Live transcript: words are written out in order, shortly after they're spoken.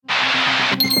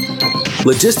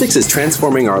Logistics is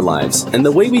transforming our lives and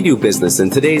the way we do business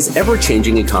in today's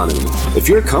ever-changing economy. If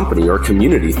your company or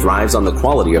community thrives on the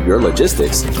quality of your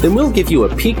logistics, then we'll give you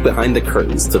a peek behind the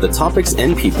curtains to the topics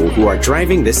and people who are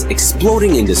driving this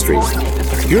exploding industry.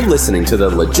 You're listening to the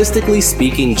Logistically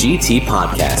Speaking GT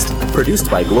podcast, produced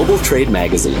by Global Trade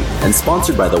Magazine and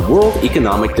sponsored by the World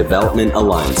Economic Development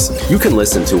Alliance. You can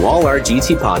listen to all our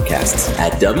GT podcasts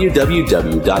at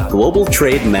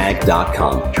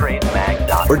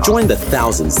www.globaltrademag.com or join the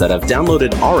thousands that have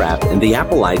downloaded our app in the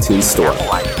Apple iTunes Store.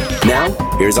 Now,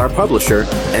 here's our publisher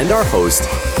and our host,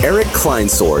 Eric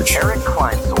Kleinsorge.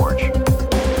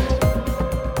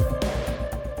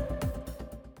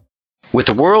 With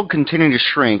the world continuing to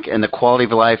shrink and the quality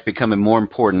of life becoming more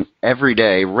important every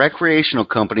day, recreational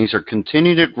companies are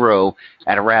continuing to grow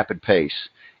at a rapid pace.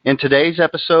 In today's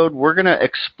episode, we're going to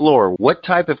explore what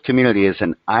type of community is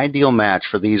an ideal match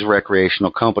for these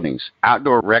recreational companies.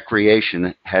 Outdoor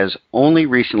recreation has only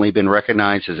recently been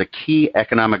recognized as a key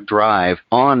economic drive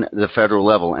on the federal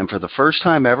level, and for the first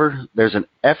time ever, there's an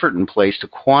effort in place to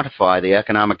quantify the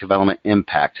economic development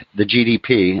impact, the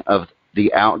GDP, of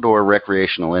the outdoor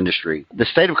recreational industry. The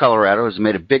state of Colorado has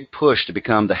made a big push to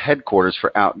become the headquarters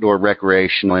for outdoor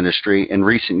recreational industry in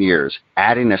recent years,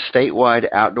 adding a statewide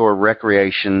outdoor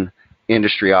recreation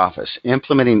industry office,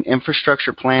 implementing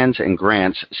infrastructure plans and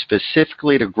grants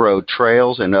specifically to grow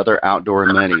trails and other outdoor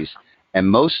amenities, and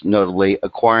most notably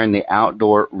acquiring the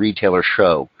Outdoor Retailer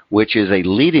Show, which is a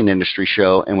leading industry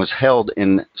show and was held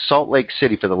in Salt Lake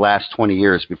City for the last 20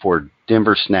 years before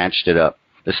Denver snatched it up.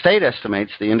 The state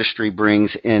estimates the industry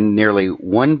brings in nearly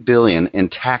 $1 billion in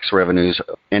tax revenues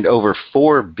and over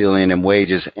 $4 billion in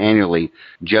wages annually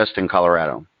just in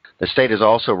Colorado. The state has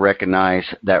also recognized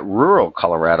that rural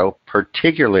Colorado,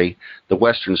 particularly the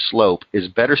western slope, is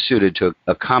better suited to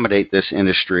accommodate this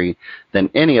industry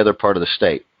than any other part of the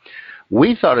state.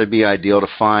 We thought it would be ideal to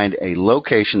find a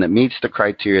location that meets the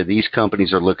criteria these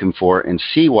companies are looking for and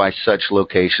see why such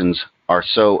locations are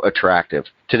so attractive.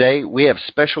 Today, we have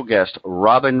special guest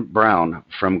Robin Brown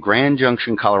from Grand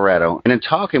Junction, Colorado. And in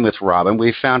talking with Robin,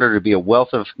 we found her to be a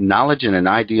wealth of knowledge and an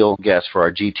ideal guest for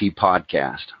our GT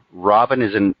podcast. Robin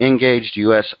is an engaged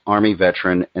U.S. Army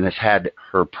veteran and has had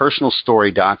her personal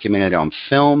story documented on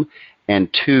film and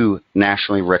 2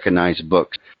 nationally recognized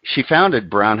books. She founded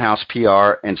Brown House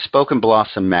PR and Spoken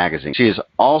Blossom magazine. She is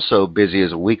also busy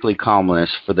as a weekly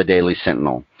columnist for the Daily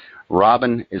Sentinel.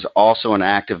 Robin is also an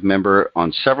active member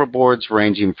on several boards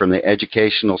ranging from the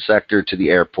educational sector to the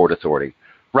airport authority.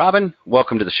 Robin,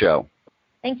 welcome to the show.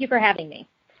 Thank you for having me.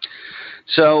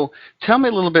 So tell me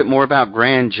a little bit more about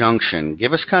Grand Junction.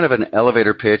 Give us kind of an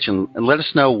elevator pitch and let us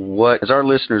know what, as our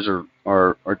listeners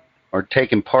are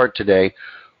taking part today,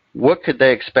 what could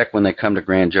they expect when they come to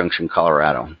Grand Junction,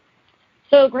 Colorado?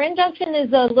 So Grand Junction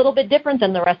is a little bit different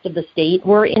than the rest of the state.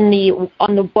 We're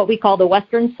on what we call the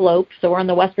western slope, so we're on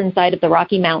the western side of the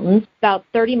Rocky Mountains, about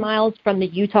 30 miles from the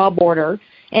Utah border,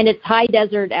 and it's high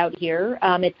desert out here.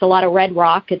 It's a lot of red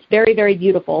rock. It's very, very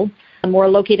beautiful. We're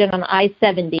located on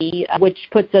I-70, which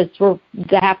puts us for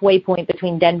the halfway point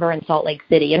between Denver and Salt Lake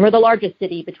City, and we're the largest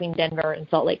city between Denver and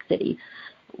Salt Lake City.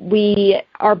 We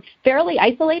are fairly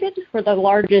isolated. We're the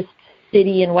largest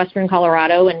city in western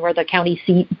Colorado, and we're the county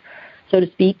seat, so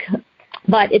to speak.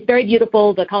 But it's very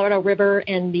beautiful. The Colorado River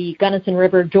and the Gunnison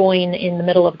River join in the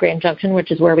middle of Grand Junction,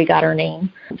 which is where we got our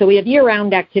name. So we have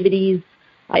year-round activities.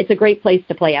 It's a great place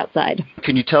to play outside.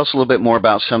 Can you tell us a little bit more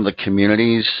about some of the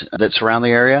communities that surround the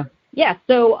area? Yeah,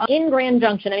 so in Grand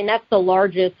Junction, that's the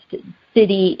largest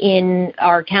city in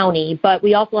our county, but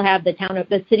we also have the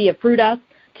city of Fruita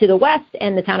to the west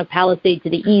and the town of Palisade to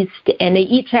the east, and they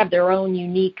each have their own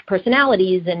unique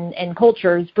personalities and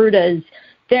cultures. Fruita is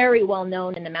very well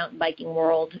known in the mountain biking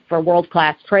world for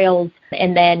world-class trails.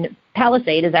 And then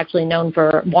Palisade is actually known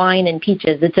for wine and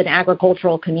peaches. It's an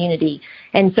agricultural community.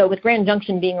 And so with Grand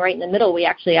Junction being right in the middle,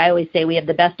 I always say we have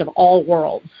the best of all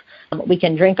worlds. We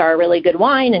can drink our really good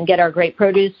wine and get our great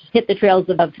produce, hit the trails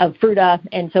of Fruita.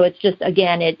 And so it's just,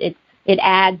 again, it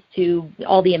adds to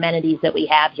all the amenities that we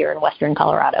have here in western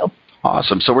Colorado.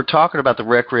 Awesome. So we're talking about the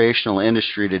recreational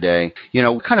industry today.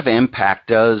 What kind of impact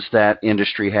does that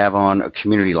industry have on a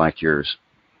community like yours?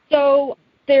 So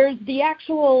there's the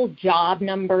actual job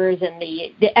numbers and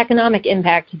the economic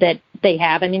impact that they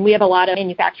have. We have a lot of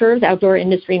manufacturers, outdoor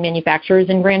industry manufacturers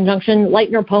in Grand Junction.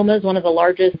 Leitner Poma is one of the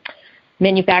largest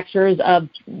manufacturers of,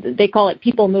 they call it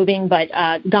people moving, but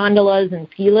gondolas and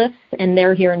ski lifts, and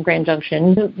they're here in Grand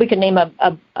Junction. We could name a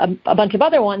bunch of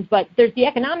other ones, but there's the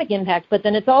economic impact, but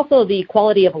then it's also the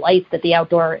quality of life that the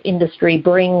outdoor industry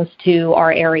brings to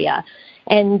our area.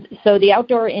 And so the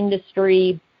outdoor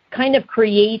industry kind of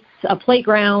creates a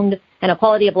playground and a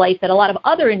quality of life that a lot of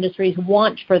other industries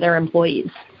want for their employees.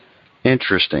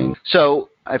 Interesting. So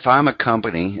if I'm a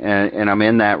company and I'm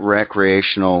in that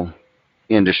recreational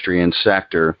industry and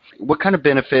sector, what kind of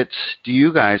benefits do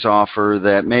you guys offer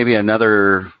that maybe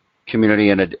another community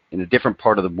in a different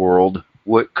part of the world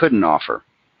couldn't offer?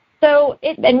 So,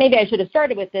 and maybe I should have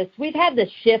started with this, we've had this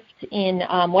shift in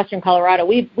Western Colorado.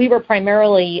 We were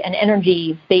primarily an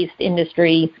energy-based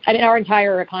industry. I mean, our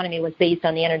entire economy was based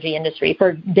on the energy industry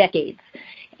for decades.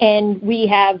 And we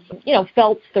have,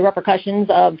 felt the repercussions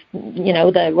of,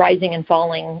 the rising and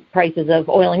falling prices of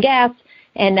oil and gas.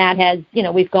 And that has,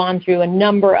 we've gone through a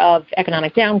number of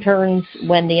economic downturns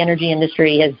when the energy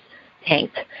industry has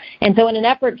tanked. And so in an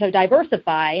effort to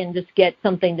diversify and just get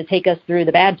something to take us through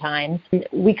the bad times,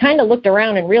 we kind of looked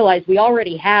around and realized we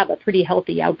already have a pretty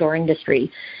healthy outdoor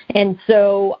industry. And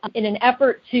so in an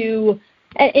effort to,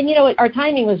 our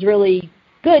timing was really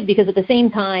good because at the same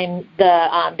time,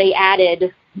 they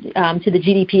added to the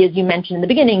GDP, as you mentioned in the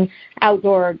beginning,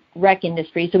 outdoor rec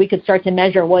industry, so we could start to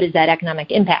measure what is that economic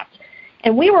impact.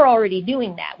 And we were already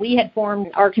doing that. We had formed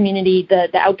our community,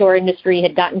 the outdoor industry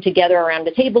had gotten together around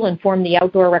a table and formed the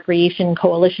Outdoor Recreation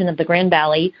Coalition of the Grand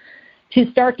Valley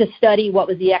to start to study what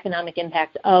was the economic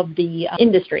impact of the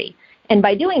industry. And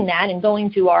by doing that and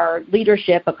going to our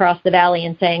leadership across the valley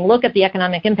and saying, look at the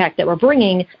economic impact that we're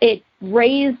bringing, it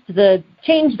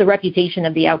changed the reputation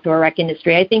of the outdoor rec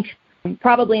industry. I think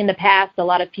probably in the past, a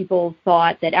lot of people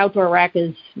thought that outdoor rec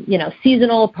is,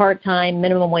 seasonal, part-time,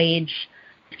 minimum wage,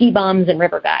 ski bums and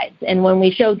river guides. And when we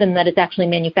showed them that it's actually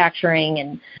manufacturing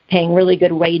and paying really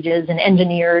good wages and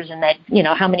engineers and that,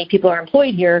 how many people are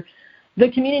employed here,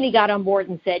 the community got on board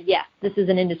and said, yes, this is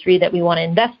an industry that we want to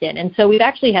invest in. And so we've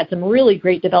actually had some really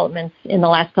great developments in the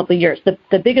last couple of years.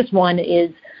 The biggest one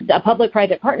is a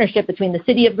public-private partnership between the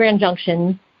city of Grand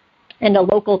Junction and a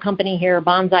local company here,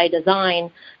 Bonsai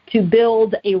Design, to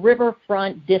build a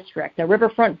riverfront district, a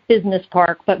riverfront business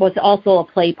park, but was also a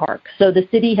play park. So the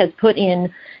city has put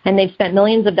in, and they've spent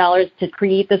millions of dollars to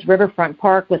create this riverfront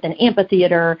park with an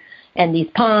amphitheater and these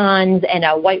ponds and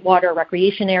a whitewater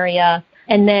recreation area.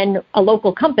 And then a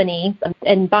local company,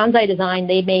 and Bonsai Design,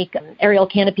 they make aerial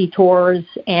canopy tours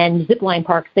and zipline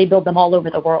parks. They build them all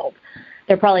over the world.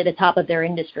 They're probably the top of their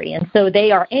industry. And so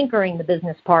they are anchoring the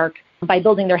business park by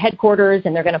building their headquarters,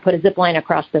 and they're going to put a zip line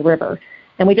across the river.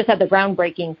 And we just had the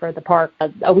groundbreaking for the park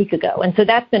a week ago. And so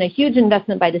that's been a huge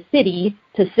investment by the city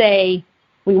to say,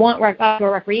 we want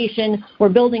outdoor recreation. We're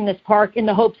building this park in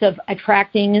the hopes of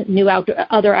attracting new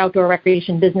other outdoor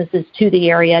recreation businesses to the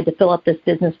area to fill up this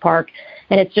business park.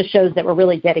 And it just shows that we're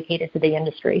really dedicated to the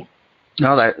industry.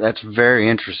 No, that's very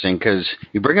interesting because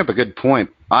you bring up a good point.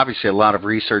 Obviously, a lot of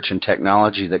research and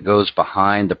technology that goes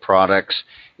behind the products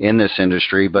in this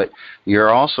industry, but you're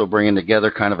also bringing together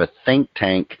kind of a think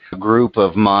tank group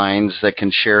of minds that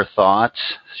can share thoughts,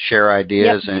 share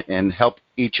ideas, yep, and help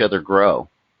each other grow.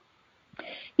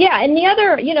 Yeah, and the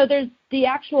other, there's the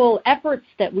actual efforts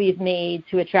that we've made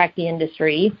to attract the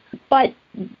industry, but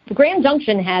Grand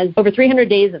Junction has over 300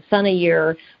 days of sun a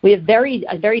year. We have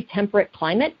a very temperate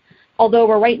climate, although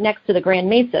we're right next to the Grand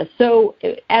Mesa. So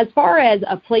as far as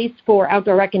a place for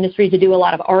outdoor rec industry to do a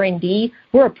lot of R&D,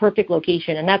 we're a perfect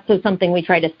location. And that's something we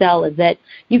try to sell, is that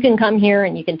you can come here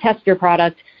and you can test your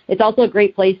product. It's also a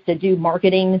great place to do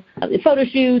marketing, photo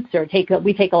shoots, or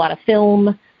we take a lot of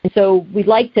film. And so we'd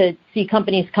like to see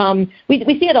companies come. We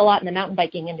see it a lot in the mountain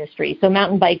biking industry. So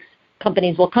mountain bikes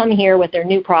companies will come here with their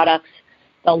new products.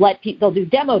 They'll do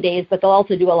demo days, but they'll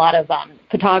also do a lot of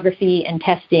photography and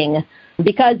testing,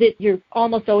 because you're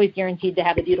almost always guaranteed to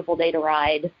have a beautiful day to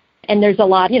ride. And there's a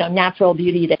lot, natural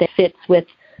beauty that fits with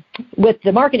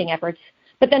the marketing efforts.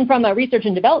 But then from a research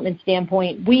and development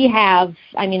standpoint, we have,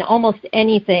 almost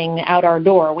anything out our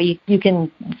door. You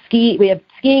can ski. We have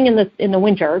skiing in the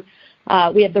winter.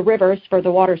 We have the rivers for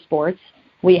the water sports.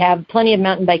 We have plenty of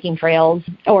mountain biking trails,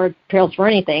 or trails for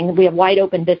anything. We have wide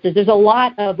open vistas.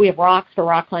 We have rocks for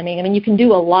rock climbing. You can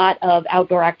do a lot of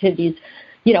outdoor activities,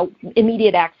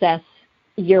 immediate access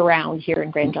year-round here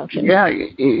in Grand Junction. Yeah,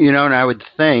 and I would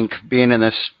think, being in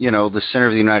this, the center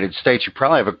of the United States, you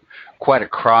probably have quite a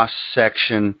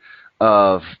cross-section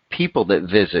of people that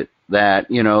visit that,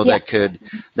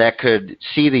 that could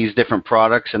see these different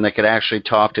products, and they could actually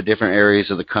talk to different areas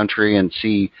of the country and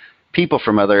see people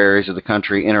from other areas of the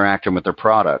country interacting with their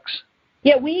products.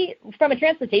 Yeah, from a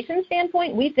transportation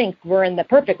standpoint, we think we're in the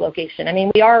perfect location.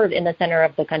 We are in the center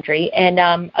of the country.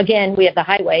 And again, we have the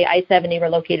highway, I-70, we're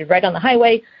located right on the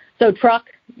highway. So truck,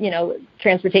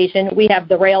 transportation, we have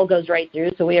the rail goes right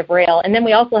through, so we have rail. And then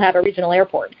we also have a regional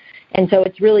airport. And so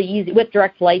it's really easy with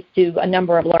direct flights to a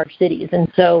number of large cities.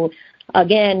 And so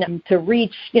again, to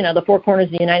reach, the four corners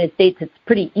of the United States, it's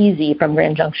pretty easy from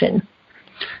Grand Junction.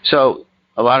 So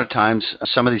a lot of times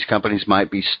some of these companies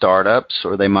might be startups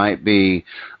or they might be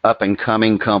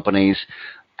up-and-coming companies.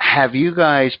 Have you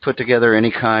guys put together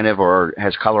any kind of, or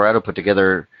has Colorado put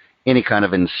together any kind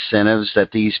of incentives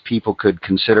that these people could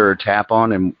consider or tap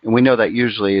on? And we know that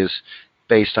usually is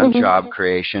based on job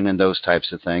creation and those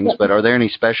types of things, but are there any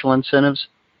special incentives?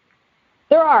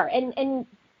 There are, and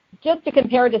just to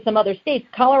compare to some other states,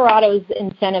 Colorado's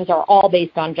incentives are all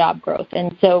based on job growth,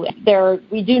 and so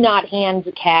we do not hand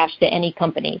cash to any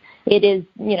company. It is,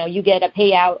 you get a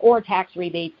payout or tax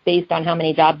rebates based on how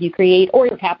many jobs you create or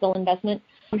your capital investment.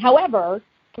 However,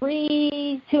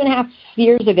 2.5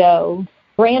 years ago,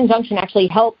 Grand Junction actually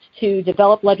helped to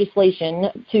develop legislation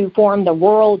to form the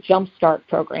Rural Jumpstart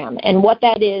Program. And what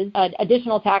that is,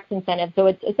 additional tax incentive. So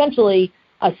it's essentially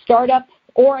a startup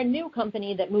or a new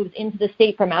company that moves into the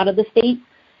state from out of the state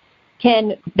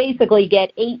can basically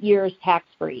get 8 years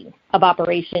tax-free of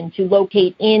operation to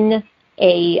locate in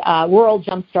a rural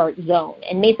jumpstart zone.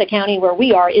 And Mesa County, where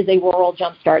we are, is a rural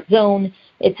jumpstart zone.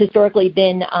 It's historically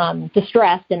been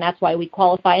distressed, and that's why we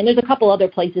qualify. And there's a couple other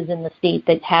places in the state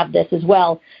that have this as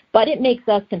well, but it makes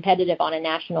us competitive on a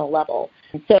national level.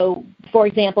 So, for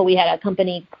example, we had a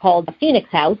company called Phoenix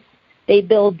House. They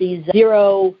build these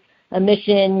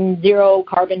zero-emission,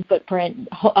 zero-carbon footprint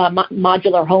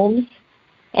modular homes,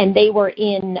 and they were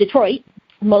in Detroit.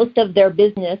 Most of their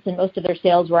business and most of their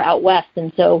sales were out west,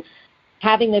 and so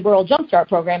having the Rural Jumpstart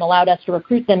Program allowed us to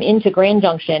recruit them into Grand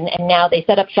Junction, and now they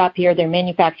set up shop here. They're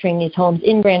manufacturing these homes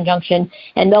in Grand Junction,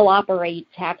 and they'll operate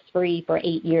tax-free for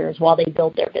 8 years while they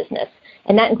build their business.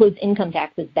 And that includes income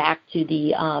taxes back to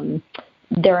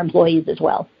their employees as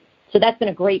well. So that's been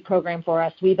a great program for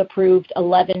us. We've approved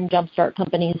 11 Jumpstart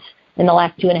companies in the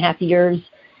last 2.5 years,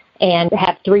 and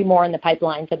have 3 more in the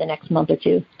pipeline for the next month or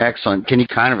 2. Excellent. Can you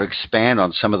kind of expand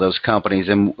on some of those companies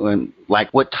and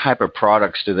like what type of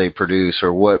products do they produce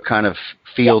or what kind of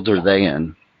field are they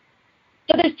in?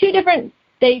 So there's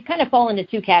they kind of fall into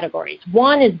 2 categories.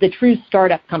 One is the true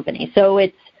startup company. So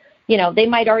it's, they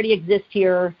might already exist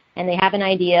here and they have an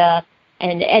idea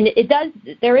and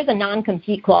there is a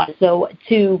non-compete clause. So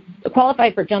to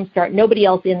qualify for Jumpstart, nobody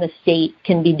else in the state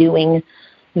can be doing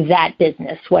that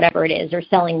business, whatever it is, or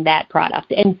selling that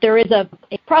product. And there is a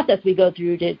process we go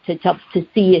through to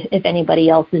see if anybody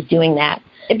else is doing that.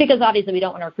 Because obviously we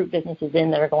don't want to recruit businesses in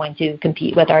that are going to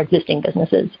compete with our existing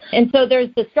businesses. And so there's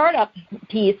the startup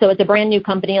piece. So it's a brand new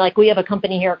company. Like we have a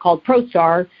company here called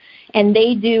ProStar, and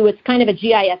it's kind of a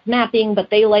GIS mapping, but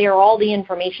they layer all the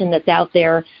information that's out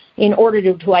there in order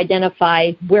to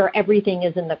identify where everything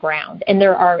is in the ground. And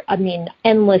there are,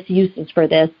 endless uses for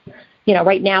this.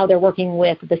 Right now they're working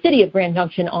with the city of Grand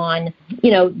Junction on,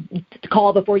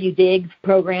 call before you dig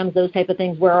programs, those type of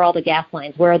things. Where are all the gas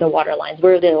lines? Where are the water lines?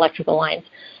 Where are the electrical lines?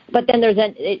 But then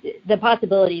the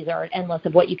possibilities are endless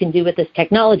of what you can do with this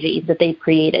technology that they've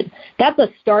created. That's a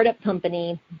startup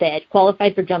company that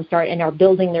qualified for Jumpstart and are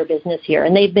building their business here.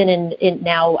 And they've been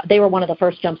they were one of the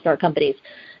first Jumpstart companies.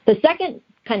 The second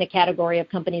kind of category of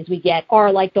companies we get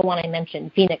are like the one I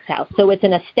mentioned, Phoenix House. So it's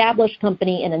an established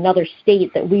company in another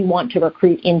state that we want to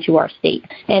recruit into our state.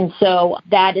 And so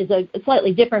that is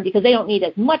slightly different because they don't need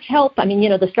as much help.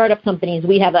 The startup companies,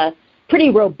 we have a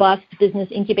pretty robust business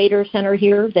incubator center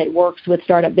here that works with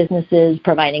startup businesses,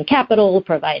 providing capital,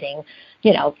 providing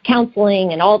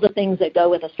counseling and all the things that go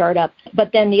with a startup.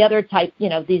 But then the other type,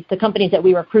 the companies that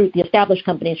we recruit, the established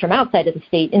companies from outside of the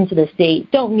state into the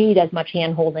state, don't need as much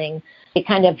hand-holding. They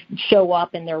kind of show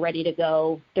up and they're ready to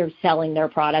go. They're selling their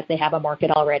product. They have a market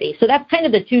already. So that's kind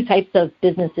of the 2 types of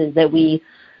businesses that we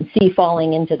see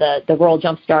falling into the Rural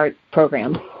Jumpstart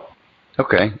Program.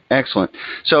 Okay, excellent.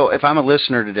 So if I'm a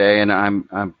listener today and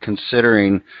I'm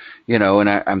considering, and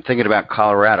I'm thinking about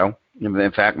Colorado.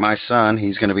 In fact, my son,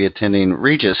 he's going to be attending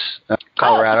Regis,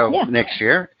 Colorado next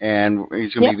year, and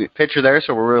he's going to be a pitcher there.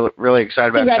 So we're really, really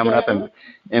excited about coming up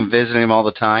and visiting him all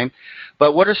the time.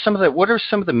 But what are some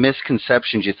of the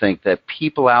misconceptions you think that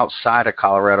people outside of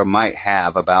Colorado might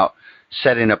have about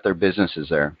setting up their businesses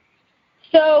there?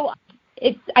 So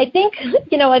I think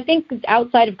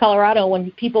outside of Colorado,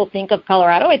 when people think of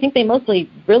Colorado, I think they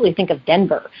mostly really think of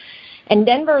Denver. And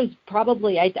Denver is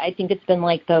probably, I think it's been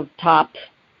like the top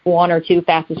 1 or 2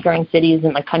 fastest growing cities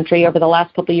in the country over the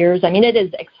last couple of years. It has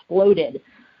exploded.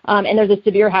 And there's a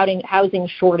severe housing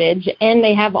shortage, and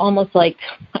they have almost I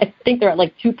think they're at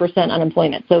 2%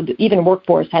 unemployment. So even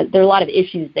workforce there are a lot of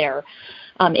issues there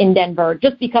in Denver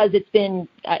just because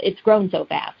it's grown so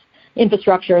fast.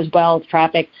 Infrastructure as well as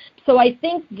traffic. So I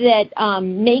think that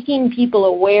making people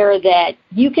aware that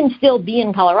you can still be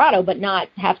in Colorado but not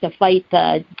have to fight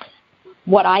the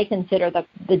what I consider the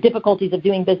difficulties of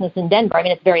doing business in Denver. I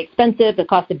mean, it's very expensive, the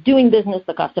cost of doing business,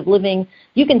 the cost of living.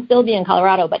 You can still be in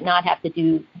Colorado but not have to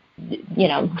deal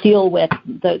with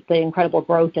the incredible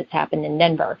growth that's happened in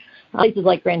Denver. Places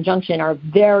like Grand Junction are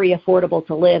very affordable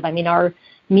to live. I mean, our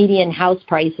median house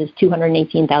price is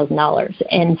 $218,000.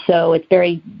 And so it's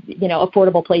very,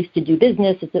 affordable place to do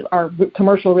business. Our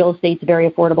commercial real estate's very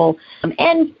affordable.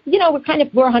 And,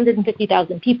 we're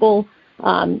 150,000 people.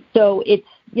 So it's,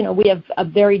 we have a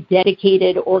very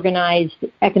dedicated, organized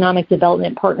economic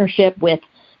development partnership with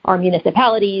our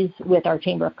municipalities, with our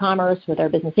Chamber of Commerce, with our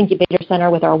Business Incubator Center,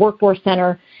 with our Workforce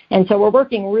Center. And so we're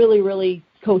working really, really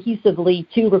cohesively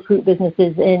to recruit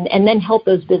businesses and then help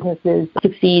those businesses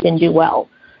succeed and do well.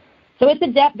 So it's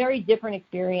a very different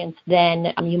experience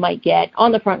than you might get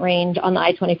on the Front Range, on the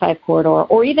I-25 corridor,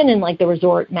 or even in like the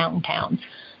resort mountain towns.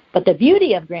 But the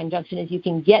beauty of Grand Junction is you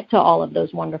can get to all of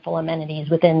those wonderful amenities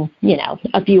within,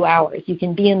 a few hours. You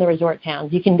can be in the resort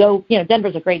towns. You can go,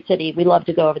 Denver's a great city. We love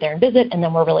to go over there and visit, and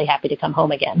then we're really happy to come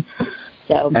home again.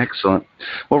 So excellent.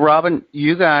 Well, Robin,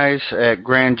 you guys at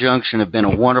Grand Junction have been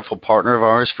a wonderful partner of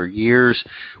ours for years.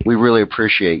 We really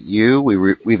appreciate you. We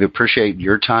appreciate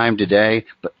your time today.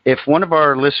 But if one of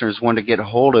our listeners wanted to get a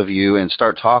hold of you and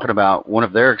start talking about one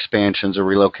of their expansions or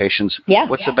relocations,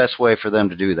 what's the best way for them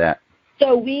to do that?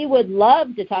 So we would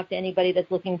love to talk to anybody that's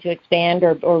looking to expand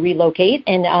or relocate.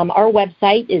 And our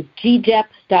website is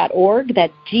gjep.org.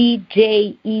 That's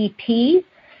GJEP.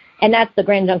 And that's the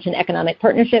Grand Junction Economic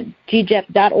Partnership.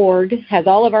 gjep.org has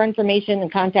all of our information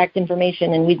and contact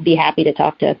information, and we'd be happy to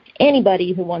talk to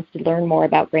anybody who wants to learn more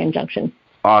about Grand Junction.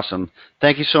 Awesome.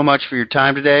 Thank you so much for your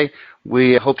time today.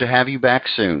 We hope to have you back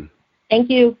soon. Thank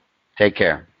you. Take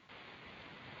care.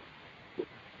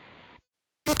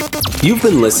 You've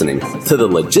been listening to the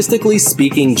Logistically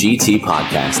Speaking GT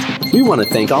podcast. We want to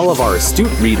thank all of our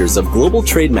astute readers of Global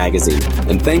Trade Magazine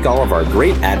and thank all of our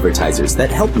great advertisers that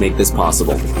help make this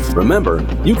possible. Remember,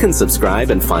 you can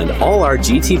subscribe and find all our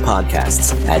GT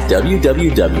podcasts at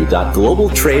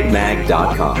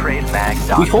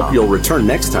www.globaltrademag.com. We hope you'll return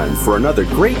next time for another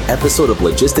great episode of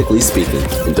Logistically Speaking.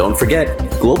 And don't forget,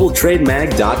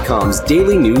 globaltrademag.com's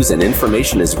daily news and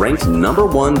information is ranked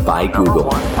 #1 by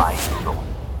Google.